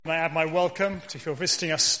Can I add my welcome to if you're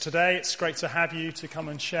visiting us today. It's great to have you to come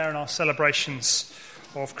and share in our celebrations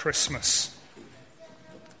of Christmas.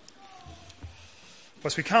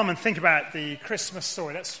 As we come and think about the Christmas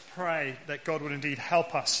story, let's pray that God would indeed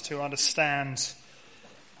help us to understand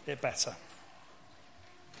it better.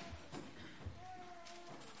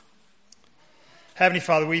 Heavenly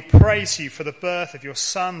Father, we praise you for the birth of your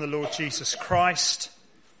Son, the Lord Jesus Christ.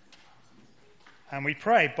 And we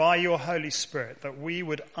pray by your Holy Spirit that we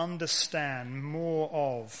would understand more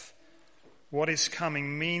of what his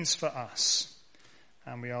coming means for us.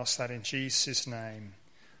 And we ask that in Jesus' name.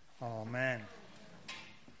 Amen.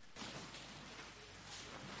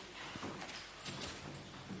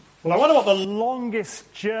 Well, I wonder what the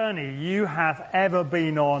longest journey you have ever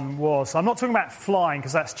been on was. I'm not talking about flying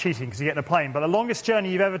because that's cheating because you get in a plane, but the longest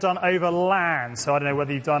journey you've ever done over land. So I don't know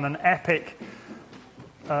whether you've done an epic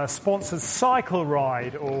sponsored cycle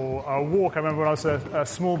ride or a walk. I remember when I was a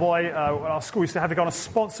small boy, our school used to have to go on a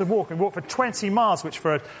sponsored walk and walk for 20 miles, which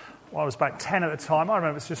I was about 10 at the time. I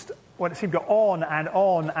remember it seemed to go on and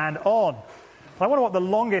on and on. But I wonder what the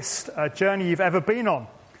longest journey you've ever been on.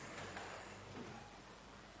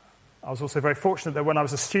 I was also very fortunate that when I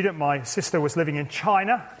was a student, my sister was living in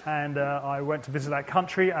China, and I went to visit that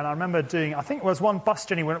country, and I remember I think it was one bus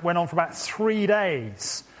journey went on for about 3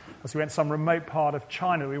 days, as we went to some remote part of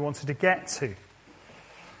China that we wanted to get to. I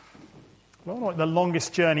wonder what the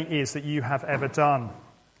longest journey is that you have ever done.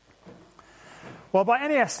 Well, by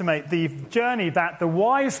any estimate, the journey that the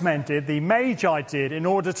wise men did, the Magi did, in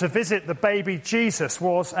order to visit the baby Jesus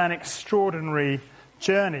was an extraordinary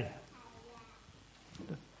journey.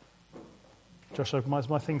 Josh,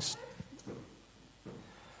 my things.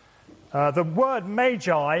 The word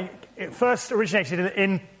Magi, it first originated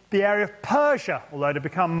in the area of Persia, although it had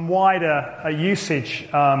become wider usage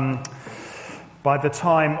by the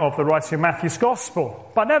time of the writing of Matthew's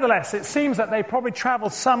Gospel. But nevertheless, it seems that they probably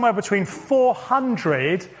travelled somewhere between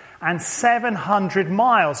 400 and 700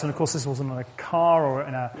 miles. And of course, this wasn't in a car or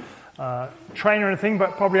in a train or anything,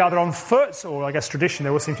 but probably either on foot or, I guess, traditionally,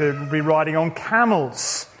 they all seem to be riding on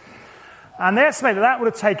camels. And they estimate that would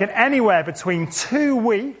have taken anywhere between 2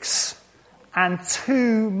 weeks and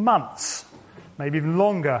 2 months, maybe even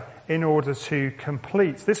longer, in order to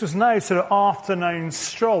complete. This was no sort of afternoon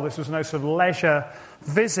stroll. This was no sort of leisure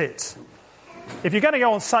visit. If you're going to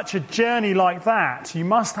go on such a journey like that, you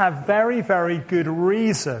must have very, very good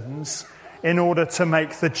reasons in order to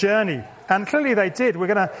make the journey. And clearly they did. We're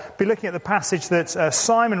going to be looking at the passage that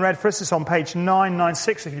Simon read for us. It's on page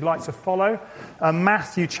 996 if you'd like to follow.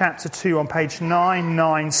 Matthew chapter 2 on page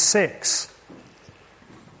 996.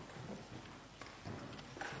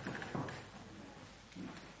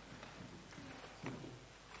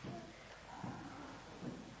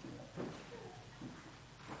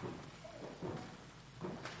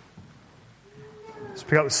 Let's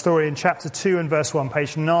pick up the story in chapter 2 and verse 1,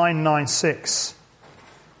 page 996.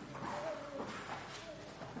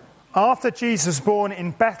 After Jesus was born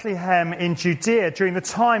in Bethlehem in Judea during the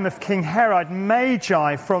time of King Herod,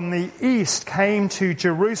 Magi from the east came to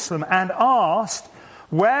Jerusalem and asked,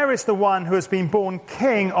 "Where is the one who has been born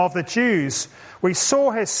King of the Jews? We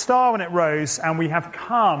saw his star when it rose, and we have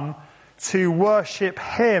come to worship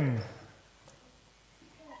him."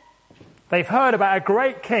 They've heard about a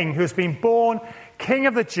great king who has been born King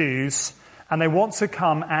of the Jews, and they want to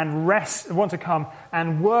come and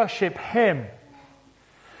worship him.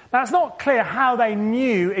 Now, it's not clear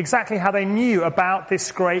exactly how they knew about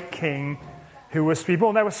this great king who was to be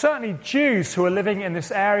born. There were certainly Jews who were living in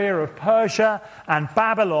this area of Persia and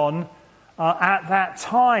Babylon at that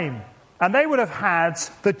time. And they would have had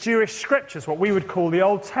the Jewish scriptures, what we would call the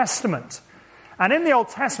Old Testament. And in the Old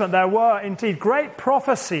Testament, there were indeed great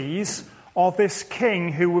prophecies of this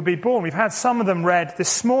king who would be born. We've had some of them read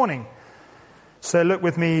this morning. So look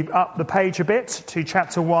with me up the page a bit to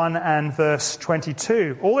chapter 1 and verse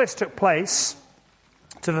 22. All this took place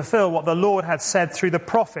to fulfill what the Lord had said through the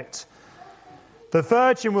prophet. The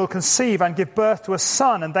virgin will conceive and give birth to a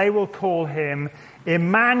son, and they will call him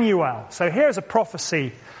Emmanuel. So here's a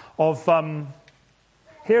prophecy about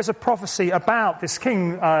this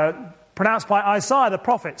king pronounced by Isaiah the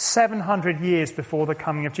prophet 700 years before the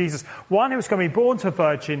coming of Jesus. One who was going to be born to a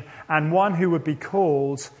virgin and one who would be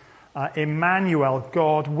called Emmanuel,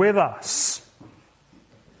 God with us.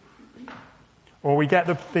 Or we get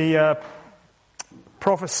the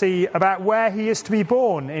prophecy about where he is to be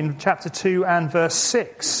born in chapter 2 and verse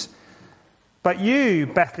 6. But you,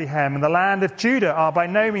 Bethlehem, in the land of Judah, are by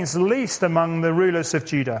no means least among the rulers of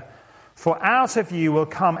Judah. For out of you will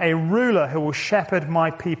come a ruler who will shepherd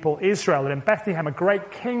my people Israel. And in Bethlehem, a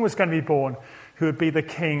great king was going to be born who would be the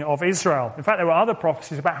king of Israel. In fact, there were other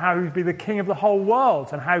prophecies about how he would be the king of the whole world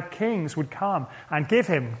and how kings would come and give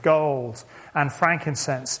him gold and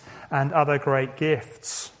frankincense and other great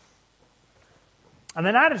gifts. And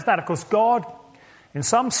then added to that, of course, God, in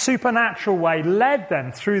some supernatural way, led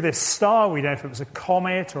them through this star. We don't know if it was a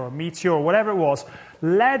comet or a meteor or whatever it was,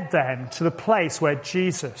 led them to the place where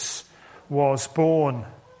Jesus was born.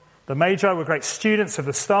 The Magi were great students of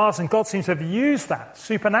the stars, and God seems to have used that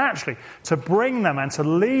supernaturally to bring them and to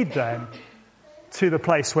lead them to the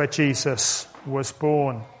place where Jesus was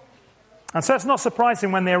born. And so it's not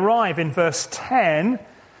surprising when they arrive in verse 10,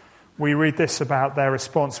 we read this about their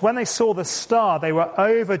response. When they saw the star, they were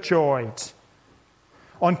overjoyed.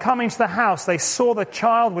 On coming to the house, they saw the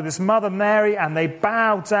child with his mother Mary, and they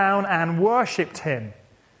bowed down and worshipped him.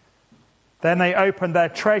 Then they opened their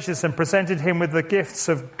treasures and presented him with the gifts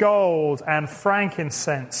of gold and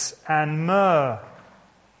frankincense and myrrh.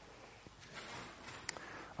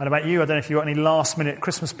 I don't know about you, I don't know if you've got any last-minute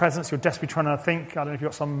Christmas presents. You're desperately trying to think. I don't know if you've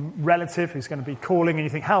got some relative who's going to be calling and you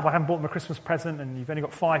think, help, I haven't bought them a Christmas present, and you've only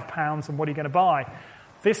got £5, and what are you going to buy?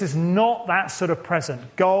 This is not that sort of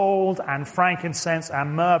present. Gold and frankincense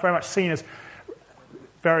and myrrh, very much seen as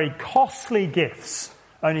very costly gifts,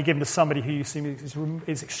 only given to somebody who you see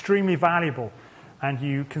is extremely valuable and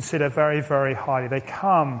you consider very, very highly. They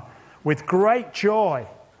come with great joy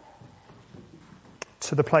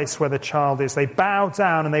to the place where the child is. They bow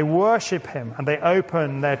down and they worship him, and they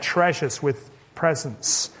open their treasures with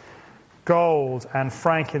presents, gold and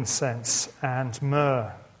frankincense and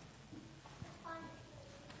myrrh.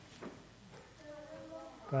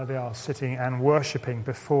 There they are, sitting and worshipping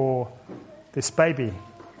before this baby.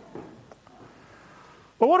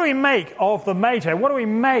 But what do we make of the Magi? What do we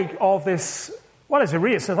make of this? Well,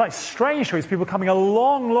 it's like strange to these people coming a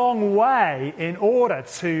long, long way in order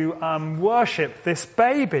to worship this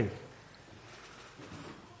baby.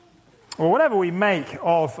 Well, whatever we make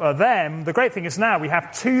of them, the great thing is now we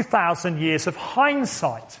have 2,000 years of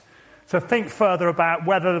hindsight to think further about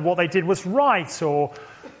whether what they did was right or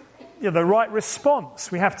the right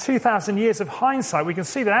response. We have 2,000 years of hindsight. We can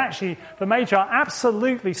see that actually the Magi are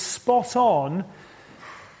absolutely spot on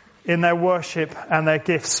in their worship and their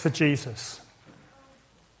gifts for Jesus.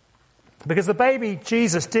 Because the baby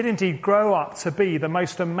Jesus did indeed grow up to be the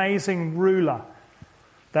most amazing ruler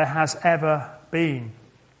there has ever been.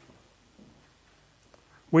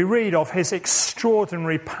 We read of his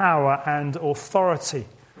extraordinary power and authority.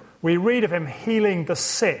 We read of him healing the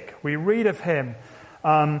sick. We read of him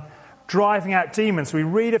driving out demons. We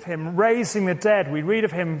read of him raising the dead. We read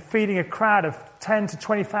of him feeding a crowd of 10 to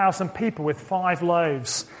 20,000 people with 5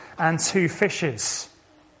 loaves and 2 fishes.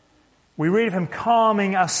 We read of him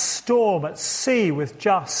calming a storm at sea with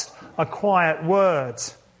just a quiet word.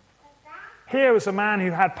 Here was a man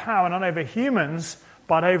who had power not over humans,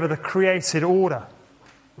 but over the created order.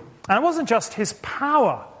 And it wasn't just his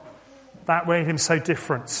power that made him so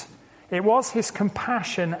different. It was his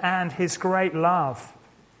compassion and his great love.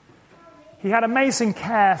 He had amazing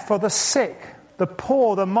care for the sick, the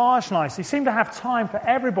poor, the marginalised. He seemed to have time for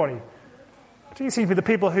everybody. He seemed to be the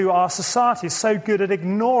people who our society is so good at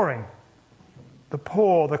ignoring. The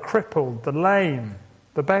poor, the crippled, the lame,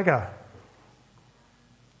 the beggar.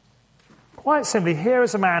 Quite simply, here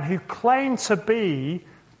is a man who claimed to be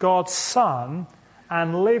God's son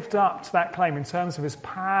and lived up to that claim in terms of his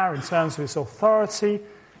power, in terms of his authority,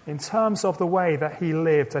 in terms of the way that he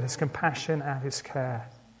lived and his compassion and his care.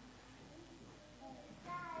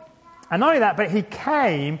 And not only that, but he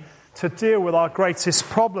came to deal with our greatest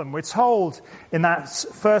problem. We're told in that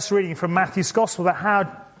first reading from Matthew's Gospel that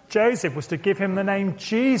how Joseph was to give him the name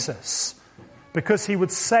Jesus because he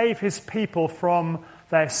would save his people from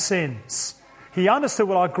their sins. He understood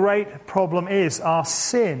what our great problem is, our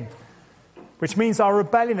sin, which means our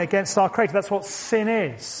rebellion against our Creator. That's what sin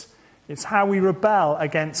is. It's how we rebel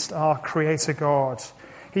against our Creator God.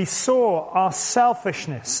 He saw our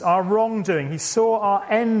selfishness, our wrongdoing. He saw our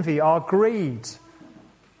envy, our greed.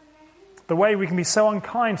 The way we can be so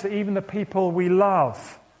unkind to even the people we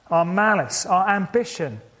love. Our malice, our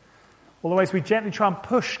ambition. All the ways we gently try and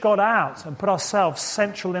push God out and put ourselves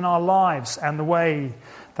central in our lives and the way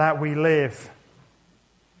that we live.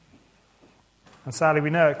 And sadly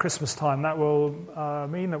we know at Christmas time that will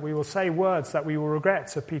mean that we will say words that we will regret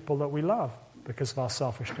to people that we love because of our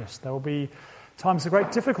selfishness. There will be times of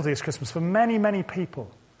great difficulty at Christmas for many, many people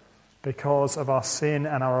because of our sin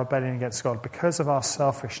and our rebellion against God, because of our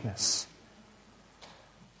selfishness.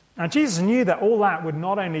 And Jesus knew that all that would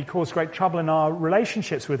not only cause great trouble in our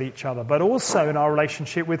relationships with each other, but also in our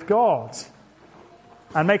relationship with God,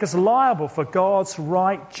 and make us liable for God's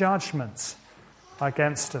right judgment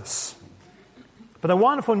against us. But the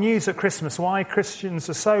wonderful news at Christmas, why Christians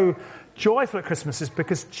are so joyful at Christmas, is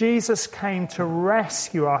because Jesus came to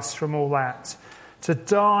rescue us from all that, to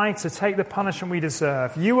die, to take the punishment we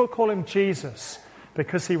deserve. You will call him Jesus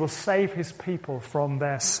because he will save his people from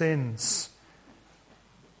their sins.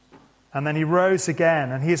 And then he rose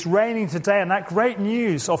again, and he is reigning today, and that great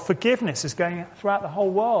news of forgiveness is going throughout the whole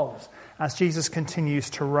world as Jesus continues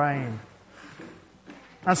to reign.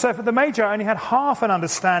 And so if the Magi only had half an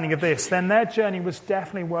understanding of this, then their journey was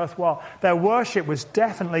definitely worthwhile. Their worship was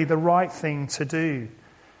definitely the right thing to do.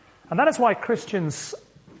 And that is why Christians,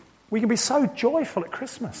 we can be so joyful at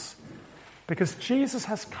Christmas, because Jesus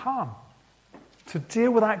has come to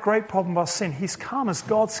deal with that great problem of our sin. He's come as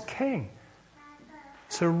God's King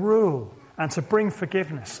to rule and to bring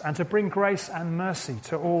forgiveness and to bring grace and mercy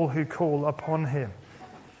to all who call upon him.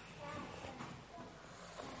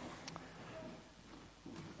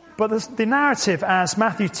 But the narrative, as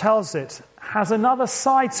Matthew tells it, has another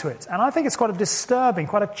side to it. And I think it's quite a disturbing,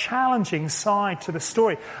 quite a challenging side to the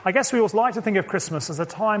story. I guess we always like to think of Christmas as a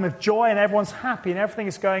time of joy and everyone's happy and everything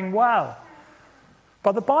is going well.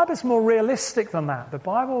 But the Bible is more realistic than that. The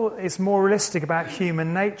Bible is more realistic about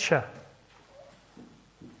human nature.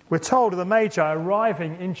 We're told of the Magi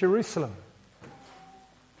arriving in Jerusalem.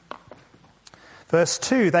 Verse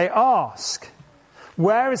 2, they ask,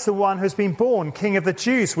 "Where is the one who has been born, King of the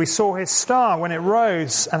Jews? We saw his star when it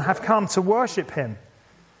rose and have come to worship him."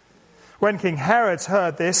 When King Herod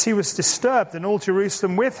heard this, he was disturbed, and all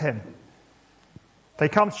Jerusalem with him. They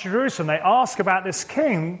come to Jerusalem, they ask about this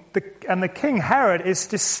king, and the King Herod is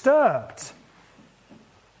disturbed.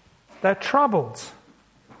 They're troubled.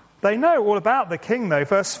 They know all about the king, though.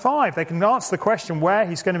 Verse 5, they can answer the question where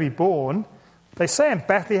he's going to be born. They say, "In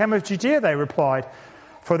Bethlehem of Judea," they replied,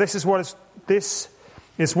 "for this is what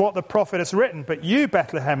the prophet has written. But you,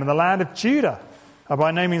 Bethlehem, in the land of Judah, are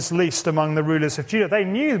by no means least among the rulers of Judah." They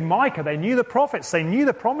knew Micah, they knew the prophets, they knew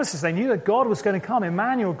the promises, they knew that God was going to come,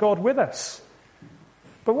 Emmanuel, God with us.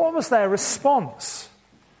 But what was their response?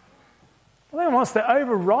 Well, the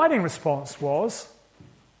overriding response was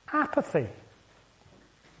apathy.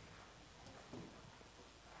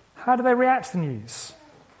 How do they react to the news?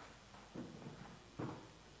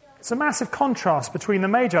 It's a massive contrast between the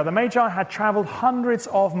Magi. The Magi had travelled hundreds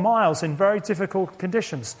of miles in very difficult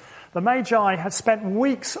conditions. The Magi had spent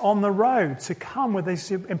weeks on the road to come with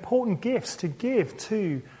these important gifts to give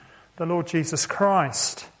to the Lord Jesus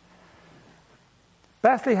Christ.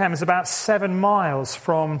 Bethlehem is about 7 miles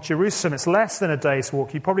from Jerusalem. It's less than a day's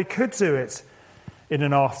walk. You probably could do it in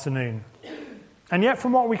an afternoon. And yet,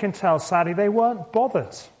 from what we can tell, sadly, they weren't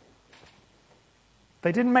bothered.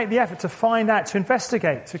 They didn't make the effort to find out, to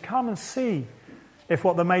investigate, to come and see if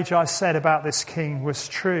what the Magi said about this king was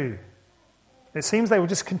true. It seems they were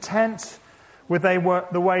just content with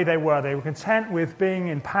the way they were. They were content with being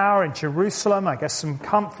in power in Jerusalem, I guess some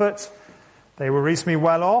comfort. They were reasonably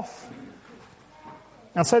well off.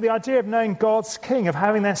 And so the idea of knowing God's king, of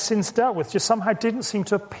having their sins dealt with, just somehow didn't seem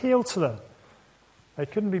to appeal to them. They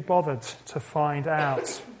couldn't be bothered to find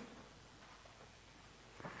out.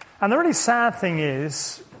 And the really sad thing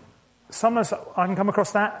is, sometimes I can come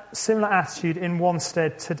across that similar attitude in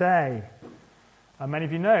Wanstead today. Many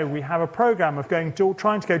of you know we have a program of trying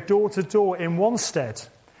to go door to door in Wanstead,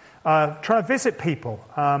 trying to visit people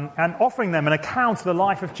and offering them an account of the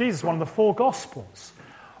life of Jesus, one of the 4 Gospels,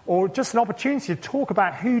 or just an opportunity to talk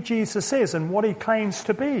about who Jesus is and what he claims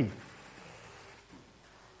to be.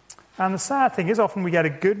 And the sad thing is, often we get a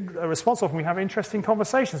good response, often we have interesting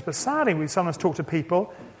conversations, but sadly we sometimes talk to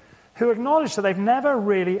people who acknowledge that they've never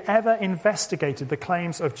really ever investigated the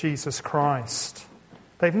claims of Jesus Christ.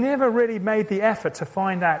 They've never really made the effort to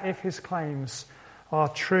find out if his claims are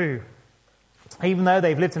true. Even though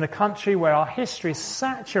they've lived in a country where our history is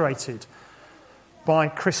saturated by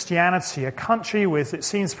Christianity, a country with, it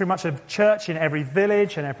seems, pretty much a church in every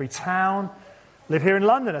village and every town. Live here in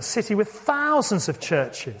London, a city with thousands of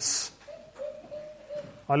churches.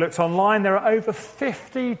 I looked online, there are over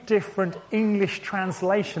 50 different English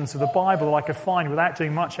translations of the Bible that I could find without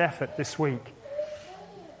doing much effort this week.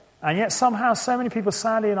 And yet somehow so many people,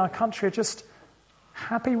 sadly, in our country are just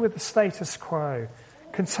happy with the status quo,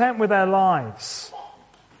 content with their lives.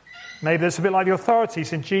 Maybe it's a bit like the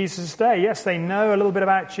authorities in Jesus' day. Yes, they know a little bit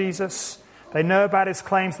about Jesus. They know about his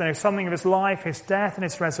claims. They know something of his life, his death, and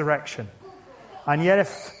his resurrection. And yet,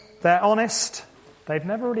 if they're honest, they've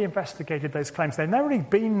never really investigated those claims. They've never really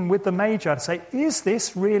been with the Magi to say, is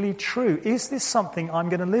this really true? Is this something I'm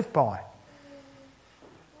going to live by?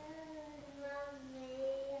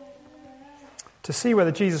 To see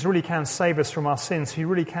whether Jesus really can save us from our sins, he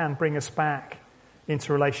really can bring us back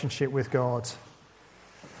into relationship with God.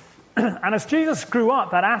 And as Jesus grew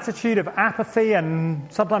up, that attitude of apathy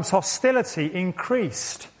and sometimes hostility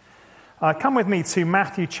increased. Come with me to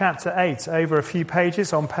Matthew chapter 8, over a few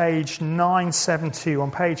pages, on page 972. On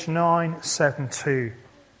page 972.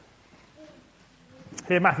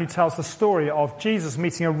 Here Matthew tells the story of Jesus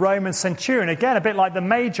meeting a Roman centurion. Again, a bit like the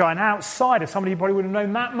Magi, an outsider, somebody who probably wouldn't have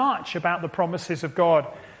known that much about the promises of God.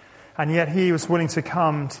 And yet he was willing to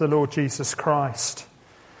come to the Lord Jesus Christ.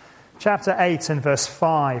 Chapter 8 and verse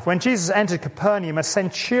 5. When Jesus entered Capernaum, a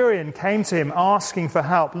centurion came to him asking for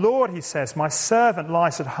help. "Lord," he says, "my servant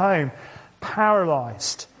lies at home,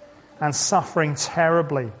 paralyzed and suffering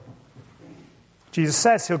terribly." Jesus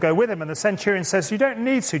says he'll go with him, and the centurion says, "You don't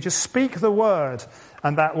need to, just speak the word,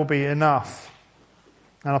 and that will be enough."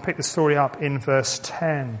 And I'll pick the story up in verse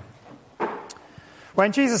 10.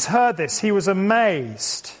 When Jesus heard this, he was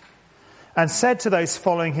amazed and said to those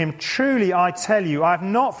following him, "Truly I tell you, I have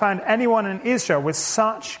not found anyone in Israel with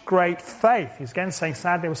such great faith." He's again saying,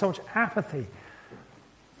 sadly, there was so much apathy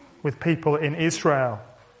with people in Israel.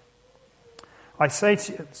 "I say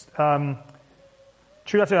to you,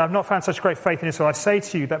 truly I tell you, I have not found such great faith in Israel. I say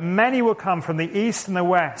to you that many will come from the east and the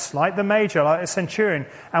west, like the Magi, like the centurion,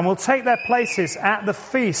 and will take their places at the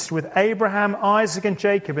feast with Abraham, Isaac and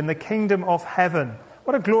Jacob in the kingdom of heaven."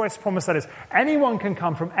 What a glorious promise that is. Anyone can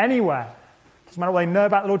come from anywhere. Doesn't matter what they know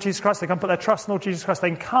about the Lord Jesus Christ, they can put their trust in the Lord Jesus Christ, they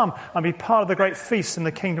can come and be part of the great feast in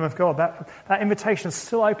the kingdom of God. That invitation is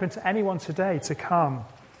still open to anyone today to come.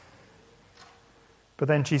 But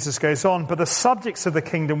then Jesus goes on, "But the subjects of the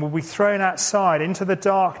kingdom will be thrown outside into the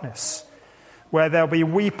darkness, where there'll be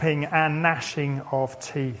weeping and gnashing of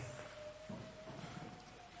teeth."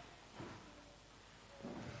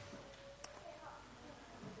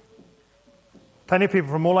 Plenty of people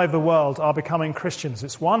from all over the world are becoming Christians.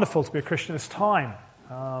 It's wonderful to be a Christian at this time.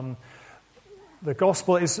 The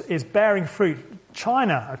gospel is bearing fruit.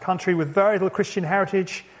 China, a country with very little Christian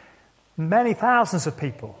heritage, many thousands of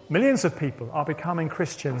people, millions of people are becoming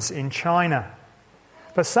Christians in China.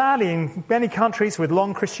 But sadly, in many countries with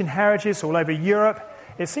long Christian heritages all over Europe,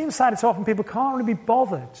 it seems sad it's often people can't really be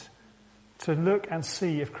bothered to look and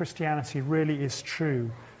see if Christianity really is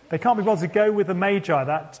true. They can't be bothered to go with the Magi,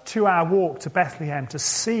 that 2-hour walk to Bethlehem, to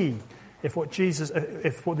see if what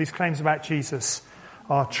these claims about Jesus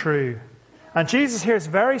are true. And Jesus here is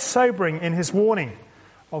very sobering in his warning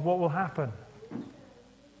of what will happen.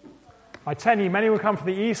 "I tell you, many will come from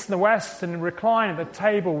the east and the west and recline at the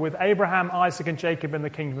table with Abraham, Isaac and Jacob in the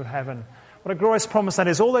kingdom of heaven." What a glorious promise that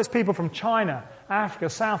is. All those people from China, Africa,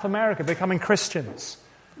 South America becoming Christians,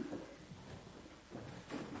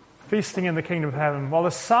 feasting in the kingdom of heaven, while the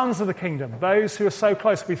sons of the kingdom, those who are so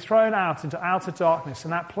close, will be thrown out into outer darkness,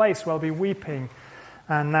 in that place where there'll be weeping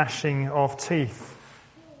and gnashing of teeth.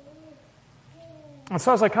 And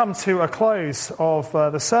so as I come to a close of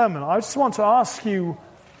the sermon, I just want to ask you,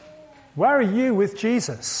 where are you with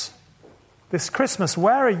Jesus? This Christmas,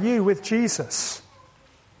 where are you with Jesus?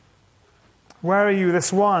 Where are you,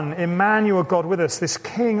 this one, Emmanuel, God with us, this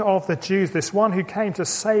King of the Jews, this one who came to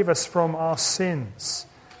save us from our sins?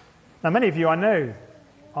 Now, many of you, I know,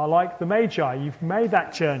 are like the Magi. You've made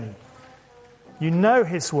that journey. You know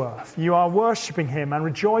his worth. You are worshipping him and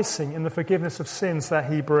rejoicing in the forgiveness of sins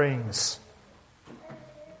that he brings.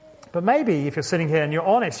 But maybe, if you're sitting here and you're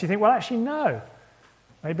honest, you think, well, actually, no.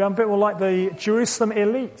 Maybe I'm a bit more like the Jerusalem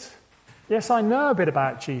elite. Yes, I know a bit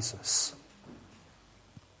about Jesus,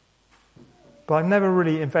 but I've never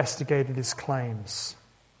really investigated his claims.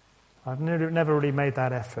 I've never really made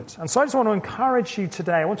that effort. And so I just want to encourage you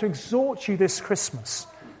today. I want to exhort you this Christmas.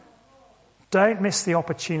 Don't miss the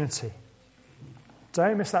opportunity.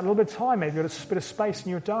 Don't miss that little bit of time. Maybe you've got a bit of space in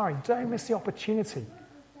your diary. Don't miss the opportunity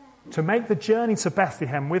to make the journey to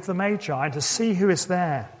Bethlehem with the Magi and to see who is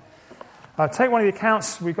there. Take one of the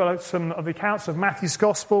accounts. We've got some of the accounts of Matthew's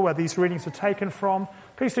Gospel where these readings are taken from.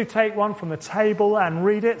 Please do take one from the table and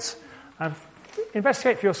read it. And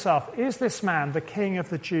investigate for yourself. Is this man the King of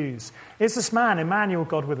the Jews? Is this man Emmanuel,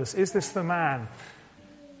 God with us? Is this the man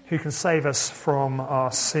who can save us from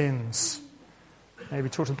our sins? Maybe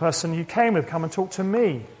talk to the person you came with. Come and talk to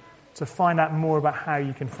me to find out more about how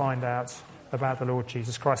you can find out about the Lord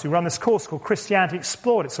Jesus Christ. We run this course called Christianity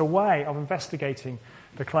Explored. It's a way of investigating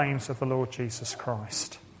the claims of the Lord Jesus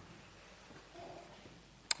Christ.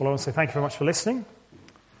 Well, I want to say thank you very much for listening.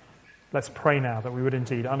 Let's pray now that we would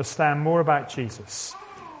indeed understand more about Jesus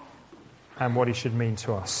and what he should mean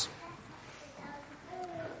to us.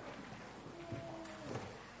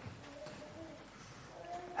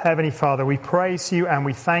 Heavenly Father, we praise you and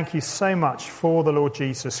we thank you so much for the Lord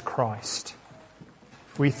Jesus Christ.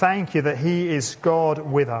 We thank you that he is God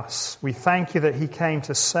with us. We thank you that he came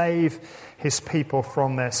to save his people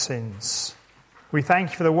from their sins. We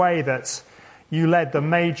thank you for the way that you led the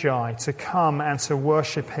Magi to come and to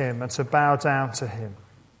worship him and to bow down to him.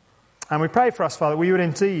 And we pray for us, Father, that we would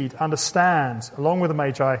indeed understand, along with the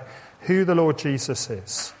Magi, who the Lord Jesus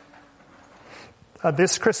is. At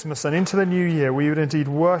this Christmas and into the new year, we would indeed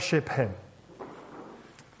worship him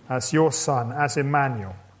as your Son, as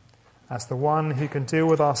Emmanuel, as the one who can deal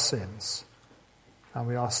with our sins. And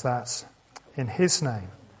we ask that in his name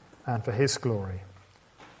and for his glory.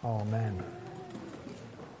 Amen.